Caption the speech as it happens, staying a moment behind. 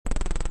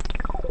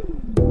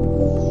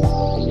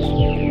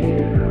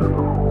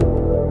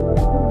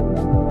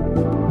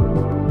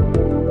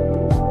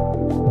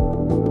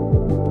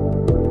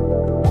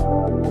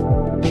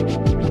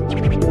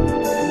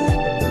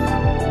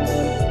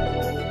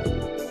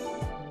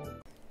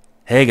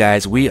Hey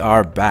guys, we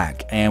are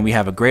back and we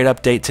have a great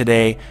update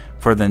today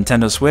for the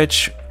Nintendo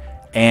Switch,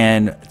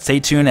 and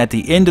stay tuned at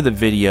the end of the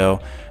video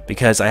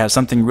because I have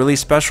something really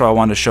special I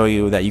want to show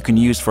you that you can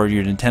use for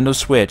your Nintendo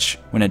Switch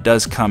when it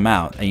does come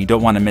out, and you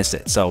don't want to miss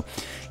it. So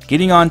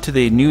getting on to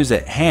the news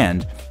at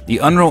hand, the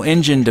Unreal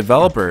Engine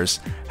developers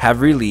have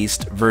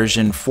released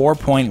version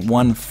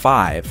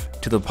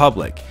 4.15 to the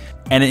public,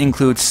 and it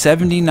includes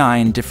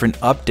 79 different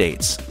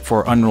updates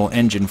for Unreal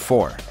Engine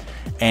 4.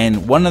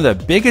 And one of the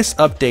biggest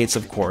updates,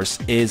 of course,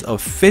 is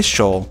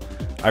official,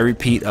 I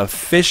repeat,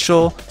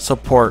 official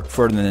support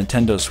for the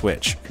Nintendo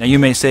Switch. Now you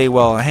may say,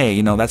 well, hey,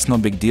 you know, that's no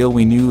big deal.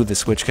 We knew the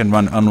Switch can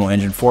run Unreal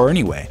Engine 4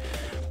 anyway.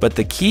 But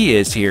the key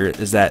is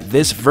that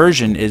this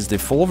version is the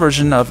full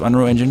version of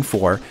Unreal Engine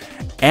 4,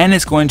 and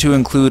it's going to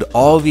include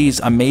all these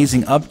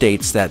amazing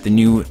updates that the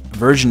new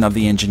version of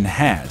the engine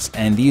has.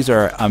 And these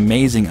are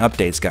amazing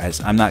updates,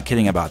 guys. I'm not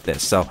kidding about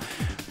this. So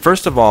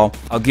first of all,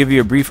 I'll give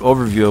you a brief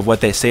overview of what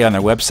they say on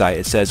their website.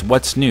 It says,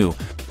 what's new?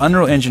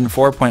 Unreal Engine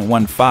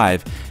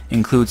 4.15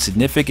 includes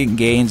significant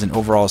gains in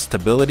overall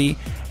stability,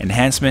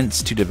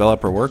 enhancements to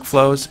developer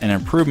workflows, and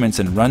improvements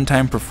in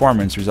runtime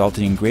performance,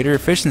 resulting in greater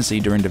efficiency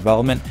during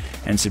development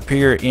and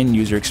superior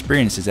end-user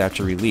experiences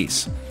after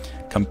release.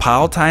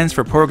 Compile times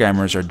for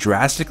programmers are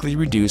drastically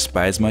reduced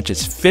by as much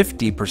as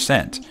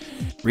 50%.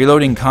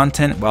 Reloading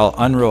content while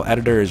Unreal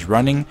Editor is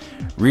running,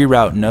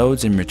 reroute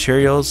nodes and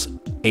materials,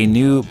 a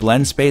new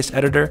blend space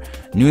editor,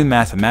 new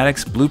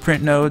mathematics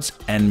blueprint nodes,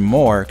 and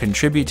more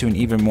contribute to an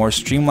even more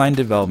streamlined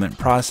development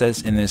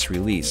process in this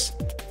release.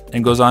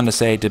 And goes on to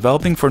say,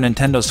 developing for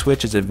Nintendo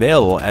Switch is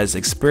available as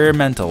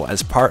experimental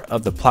as part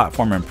of the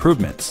platform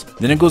improvements.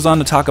 Then it goes on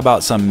to talk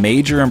about some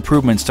major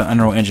improvements to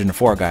Unreal Engine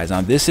 4, guys.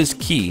 Now this is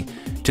key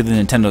to the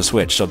Nintendo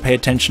Switch, so pay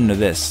attention to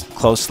this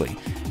closely.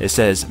 It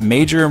says,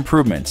 major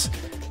improvements: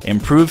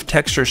 improved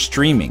texture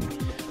streaming.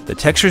 The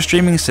texture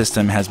streaming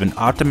system has been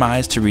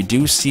optimized to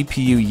reduce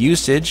CPU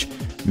usage,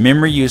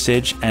 memory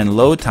usage, and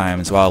load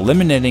times while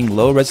eliminating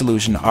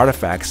low-resolution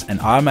artifacts and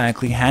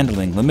automatically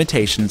handling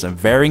limitations of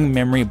varying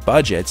memory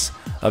budgets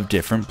of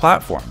different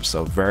platforms.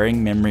 So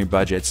varying memory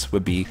budgets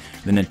would be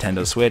the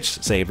Nintendo Switch,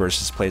 say,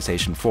 versus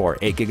PlayStation 4,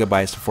 8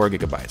 GB to 4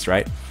 GB,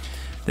 right?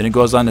 Then it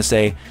goes on to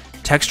say,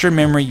 texture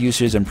memory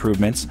usage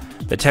improvements.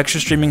 The texture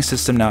streaming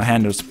system now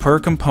handles per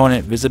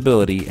component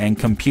visibility and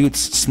computes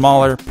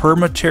smaller per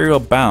material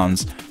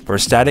bounds for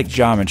static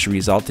geometry,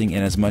 resulting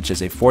in as much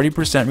as a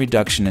 40%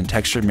 reduction in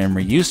texture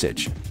memory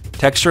usage.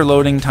 Texture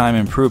loading time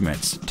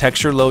improvements.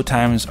 Texture load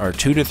times are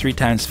 2 to 3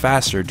 times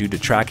faster due to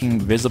tracking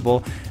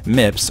visible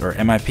MIPS or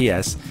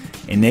MIPS,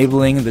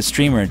 enabling the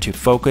streamer to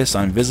focus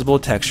on visible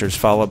textures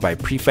followed by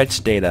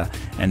prefetched data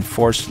and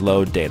forced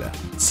load data.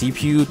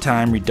 CPU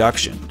time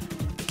reduction.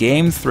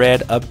 Game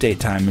thread update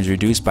time is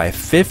reduced by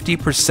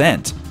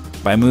 50%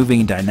 by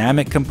moving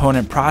dynamic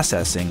component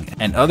processing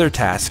and other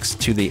tasks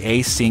to the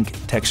async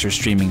texture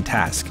streaming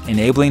task,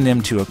 enabling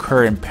them to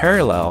occur in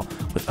parallel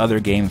with other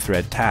game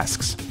thread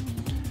tasks.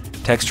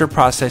 Texture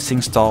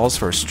processing stalls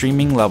for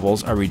streaming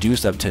levels are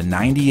reduced up to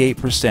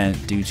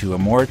 98% due to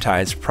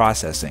amortized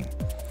processing.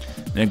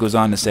 Then it goes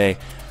on to say,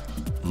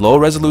 low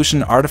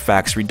resolution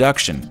artifacts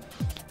reduction.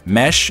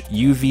 Mesh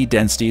UV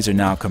densities are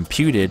now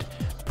computed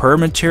per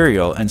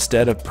material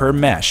instead of per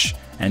mesh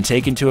and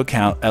take into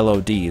account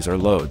LODs or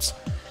loads.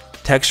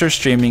 Texture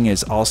streaming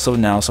is also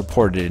now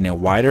supported in a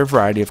wider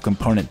variety of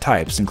component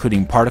types,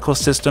 including particle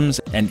systems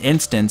and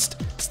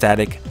instanced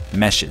static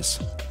meshes.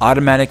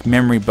 Automatic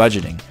memory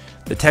budgeting.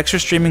 The texture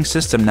streaming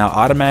system now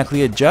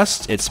automatically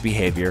adjusts its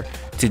behavior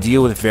to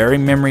deal with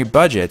varying memory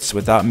budgets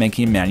without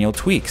making manual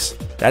tweaks.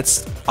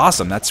 That's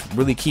awesome. That's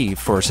really key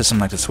for a system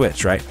like the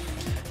Switch, right?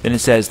 Then it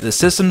says the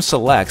system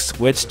selects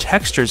which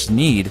textures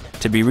need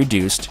to be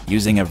reduced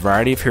using a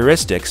variety of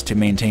heuristics to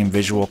maintain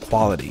visual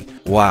quality.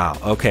 Wow,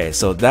 okay,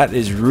 so that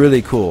is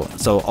really cool.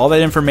 So all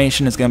that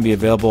information is going to be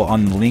available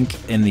on the link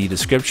in the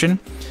description.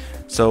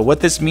 So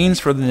what this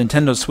means for the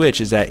Nintendo Switch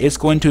is that it's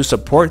going to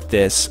support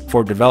this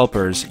for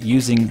developers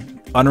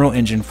using Unreal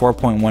Engine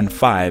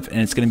 4.15,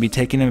 and it's going to be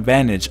taking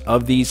advantage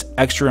of these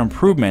extra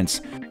improvements,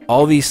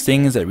 all these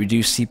things that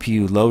reduce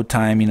CPU load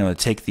time, you know, to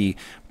take the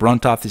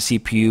brunt off the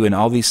CPU, and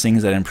all these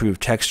things that improve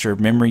texture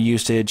memory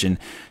usage and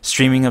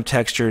streaming of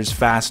textures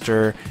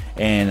faster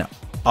and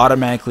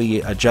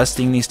automatically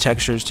adjusting these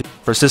textures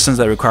for systems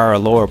that require a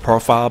lower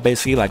profile,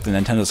 basically like the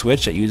Nintendo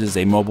Switch that uses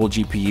a mobile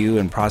GPU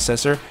and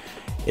processor.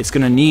 It's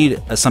going to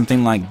need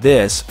something like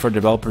this for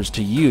developers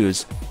to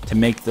use to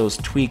make those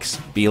tweaks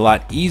be a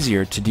lot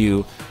easier to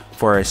do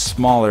for a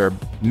smaller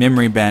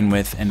memory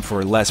bandwidth and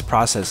for less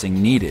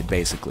processing needed,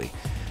 basically.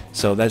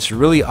 So that's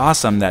really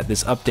awesome that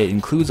this update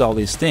includes all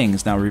these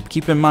things. Now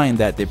keep in mind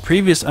that the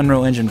previous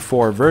Unreal Engine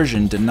 4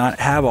 version did not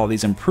have all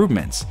these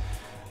improvements.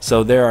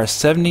 So there are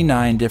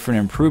 79 different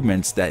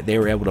improvements that they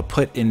were able to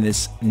put in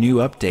this new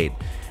update.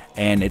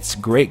 And it's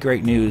great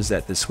news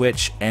that the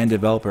Switch and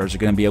developers are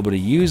going to be able to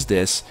use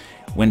this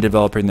when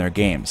developing their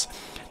games.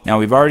 Now,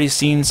 we've already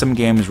seen some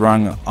games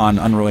run on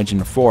Unreal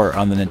Engine 4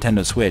 on the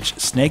Nintendo Switch.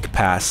 Snake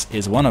Pass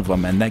is one of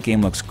them, and that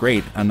game looks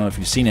great. I don't know if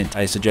you've seen it.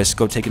 I suggest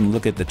go take a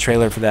look at the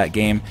trailer for that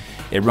game.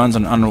 It runs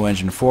on Unreal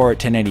Engine 4 at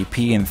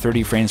 1080p and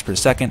 30 frames per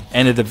second,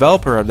 and the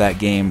developer of that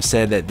game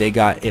said that they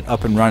got it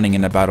up and running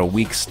in about a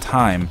week's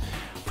time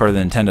for the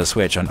Nintendo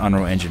Switch on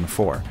Unreal Engine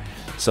 4.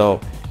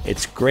 So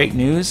it's great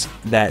news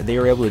that they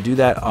were able to do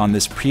that on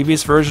this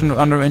previous version of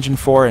Unreal Engine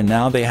 4, and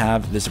now they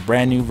have this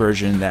brand new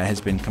version that has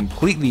been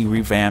completely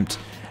revamped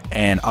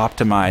and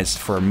optimized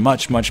for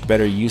much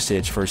better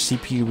usage for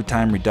CPU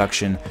time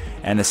reduction,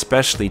 and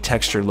especially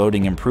texture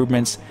loading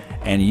improvements,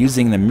 and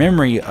using the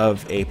memory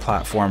of a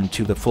platform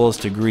to the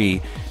fullest degree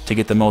to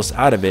get the most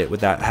out of it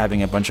without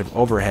having a bunch of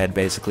overhead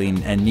basically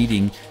and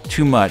needing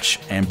too much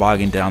and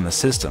bogging down the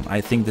system.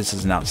 I think this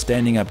is an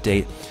outstanding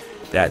update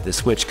that the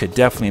Switch could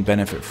definitely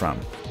benefit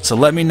from. So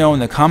let me know in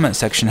the comment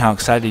section how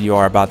excited you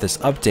are about this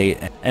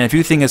update, and if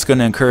you think it's going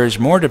to encourage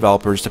more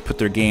developers to put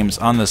their games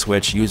on the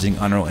Switch using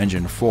Unreal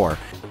Engine 4,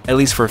 at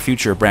least for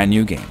future brand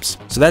new games.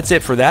 So that's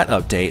it for that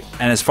update,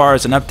 and as far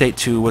as an update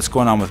to what's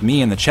going on with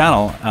me and the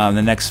channel in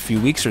the next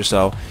few weeks or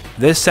so,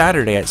 this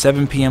Saturday at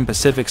 7 p.m.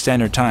 Pacific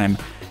Standard Time,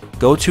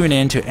 go tune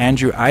in to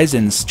Andrew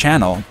Eisen's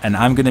channel, and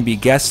I'm going to be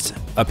guest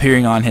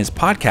appearing on his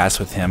podcast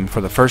with him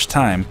for the first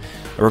time.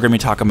 We're going to be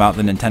talking about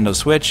the Nintendo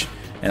Switch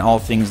and all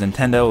things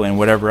Nintendo and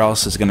whatever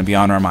else is going to be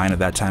on our mind at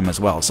that time as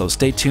well. So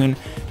stay tuned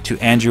to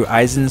Andrew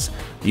Eisen's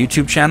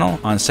YouTube channel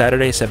on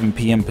Saturday, 7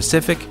 p.m.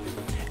 Pacific.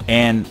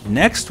 And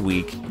next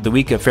week, the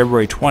week of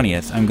February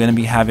 20th, I'm going to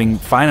be having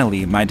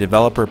finally my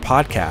developer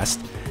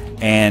podcast.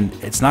 And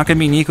it's not going to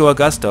be Nico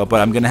Augusto,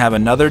 but I'm going to have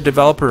another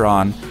developer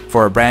on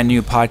for a brand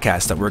new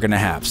podcast that we're going to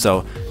have.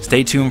 So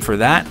stay tuned for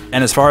that.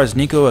 And as far as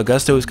Nico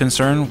Augusto is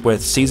concerned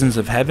with Seasons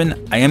of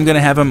Heaven, I am going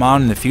to have him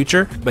on in the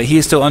future, but he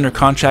is still under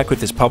contract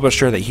with his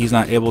publisher that he's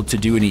not able to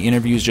do any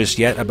interviews just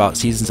yet about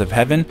Seasons of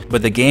Heaven.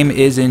 But the game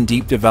is in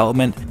deep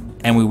development,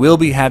 and we will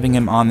be having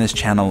him on this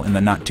channel in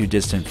the not too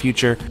distant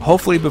future,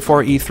 hopefully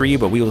before E3,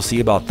 but we will see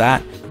about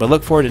that. But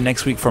look forward to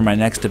next week for my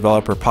next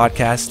developer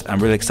podcast. I'm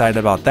really excited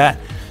about that.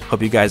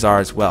 Hope you guys are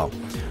as well.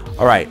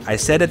 Alright, I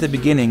said at the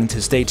beginning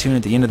to stay tuned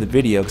at the end of the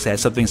video because I had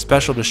something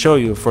special to show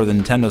you for the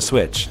Nintendo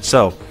Switch.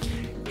 So,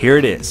 here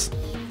it is.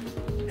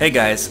 Hey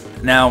guys,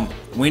 now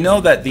we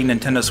know that the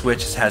Nintendo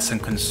Switch has some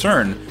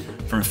concern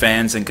from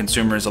fans and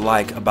consumers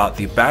alike about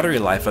the battery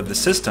life of the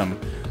system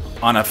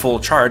on a full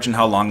charge and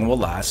how long it will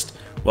last.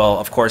 Well,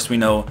 of course, we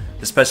know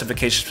the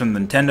specifications from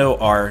Nintendo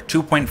are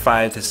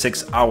 2.5 to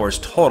 6 hours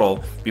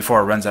total before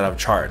it runs out of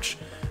charge.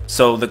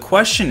 So the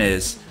question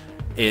is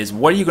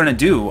what are you going to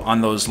do on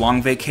those long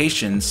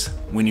vacations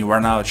when you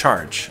run out of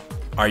charge?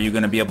 Are you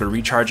going to be able to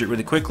recharge it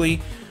really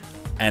quickly?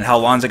 And how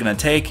long is it going to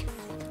take?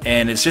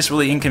 And it's just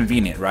really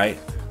inconvenient, right?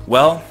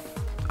 Well,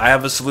 I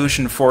have a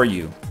solution for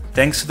you.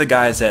 Thanks to the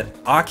guys at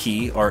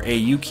Aukey or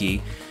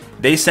Aukey,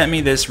 they sent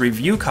me this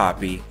review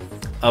copy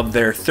of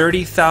their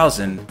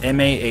 30,000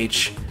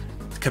 mAh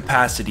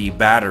capacity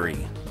battery,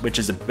 which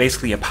is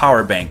basically a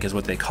power bank is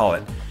what they call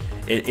it.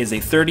 It is a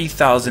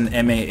 30,000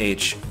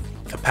 mAh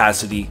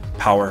capacity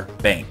power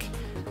bank,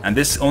 and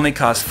this only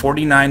costs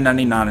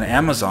 $49.99 on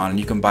Amazon, and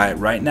you can buy it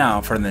right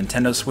now for the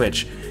Nintendo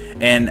Switch.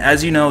 And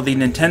as you know, the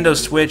Nintendo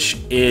Switch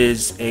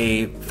is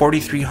a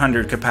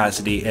 4300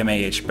 capacity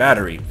mAh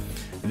battery.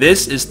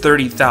 This is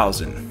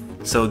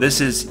 30,000, so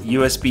this is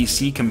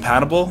USB-C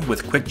compatible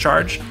with quick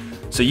charge,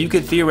 so you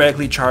could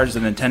theoretically charge the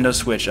Nintendo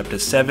Switch up to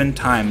 7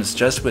 times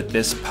just with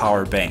this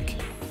power bank.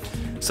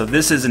 So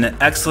this is an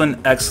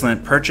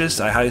excellent purchase.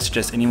 I highly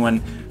suggest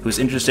anyone who's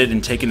interested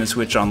in taking the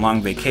Switch on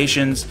long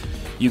vacations,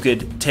 you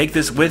could take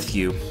this with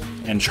you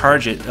and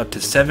charge it up to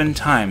 7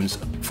 times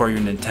for your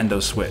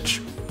Nintendo Switch.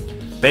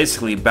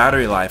 Basically,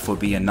 battery life will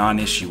be a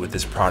non-issue with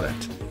this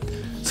product.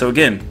 So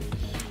again,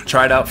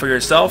 try it out for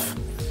yourself.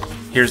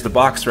 Here's the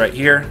box right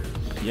here,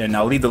 and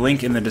I'll leave the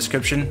link in the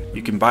description.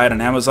 You can buy it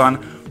on Amazon,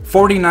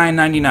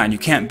 $49.99. You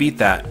can't beat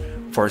that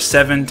for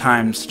 7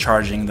 times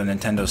charging the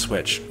Nintendo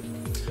Switch.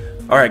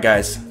 Alright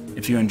guys,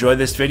 if you enjoyed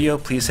this video,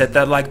 please hit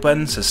that like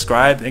button,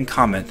 subscribe, and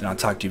comment, and I'll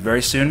talk to you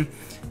very soon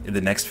in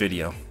the next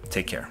video.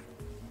 Take care.